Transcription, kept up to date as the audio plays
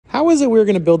was it we were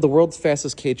going to build the world's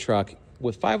fastest Kei truck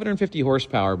with 550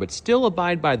 horsepower, but still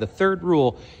abide by the third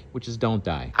rule, which is don't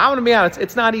die? I'm gonna be honest,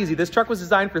 it's not easy. This truck was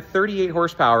designed for 38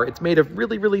 horsepower. It's made of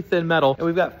really, really thin metal, and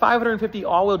we've got 550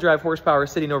 all-wheel drive horsepower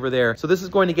sitting over there. So this is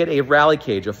going to get a rally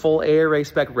cage, a full ARA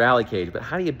spec rally cage. But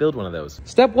how do you build one of those?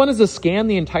 Step one is to scan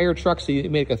the entire truck so you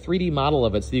make a 3D model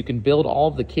of it so you can build all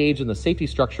of the cage and the safety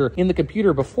structure in the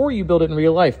computer before you build it in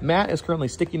real life. Matt is currently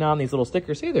sticking on these little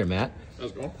stickers. Hey there, Matt. How's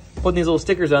it going? Putting these little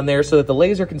stickers on there so that the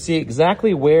laser can see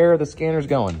exactly where the scanner's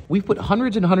going. We've put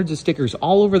hundreds and hundreds of stickers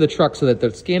all over the truck so that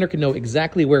the scanner can know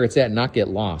exactly where it's at and not get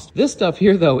lost. This stuff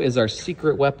here, though, is our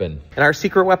secret weapon. And our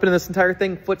secret weapon in this entire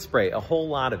thing, foot spray, a whole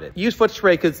lot of it. Use foot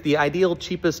spray because it's the ideal,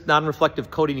 cheapest,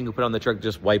 non-reflective coating you can put on the truck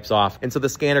just wipes off. And so the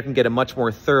scanner can get a much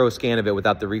more thorough scan of it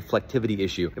without the reflectivity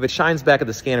issue. If it shines back at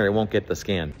the scanner, it won't get the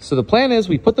scan. So the plan is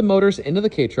we put the motors into the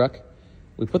Kei truck,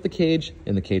 we put the cage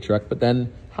in the Kei truck, but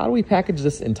then how do we package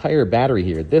this entire battery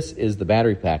here? This is the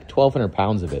battery pack, 1,200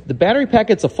 pounds of it. The battery pack,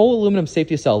 it's a full aluminum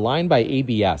safety cell lined by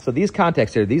ABS. So these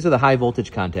contacts here, these are the high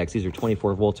voltage contacts. These are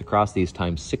 24 volts across these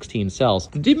times 16 cells.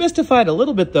 To demystify it a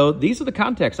little bit though, these are the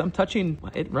contacts. I'm touching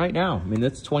it right now. I mean,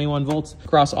 that's 21 volts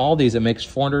across all these. It makes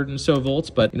 400 and so volts,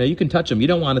 but you know, you can touch them. You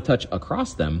don't want to touch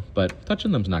across them, but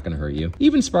touching them's not going to hurt you.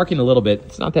 Even sparking a little bit,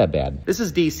 it's not that bad. This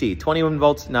is DC, 21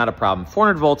 volts, not a problem.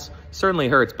 400 volts certainly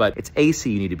hurts, but it's AC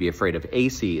you need to be afraid of.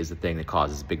 AC is the thing that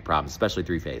causes big problems, especially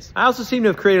three-phase. I also seem to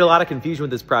have created a lot of confusion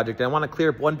with this project, and I want to clear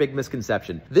up one big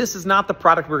misconception. This is not the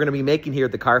product we're going to be making here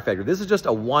at the car factory. This is just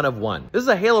a one of one. This is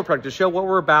a halo product to show what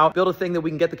we're about, build a thing that we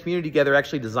can get the community together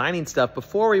actually designing stuff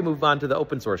before we move on to the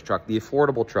open source truck, the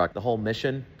affordable truck, the whole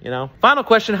mission, you know? Final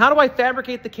question, how do I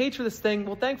fabricate the cage for this thing?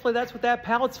 Well, thankfully, that's what that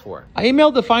pallet's for. I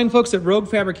emailed the fine folks at Rogue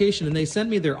Fabrication, and they sent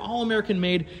me their all-American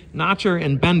made notcher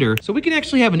and bender, so we can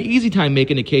actually have an easy time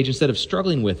making a cage instead of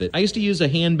struggling with it. I used to use a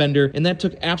hand bender, and that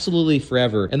took absolutely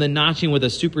forever. And then notching with a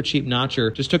super cheap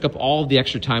notcher just took up all of the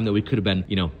extra time that we could have been,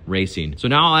 you know, racing. So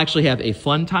now I'll actually have a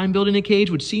fun time building a cage,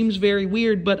 which seems very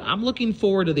weird, but I'm looking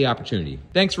forward to the opportunity.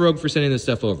 Thanks, Rogue, for sending this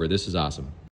stuff over. This is awesome.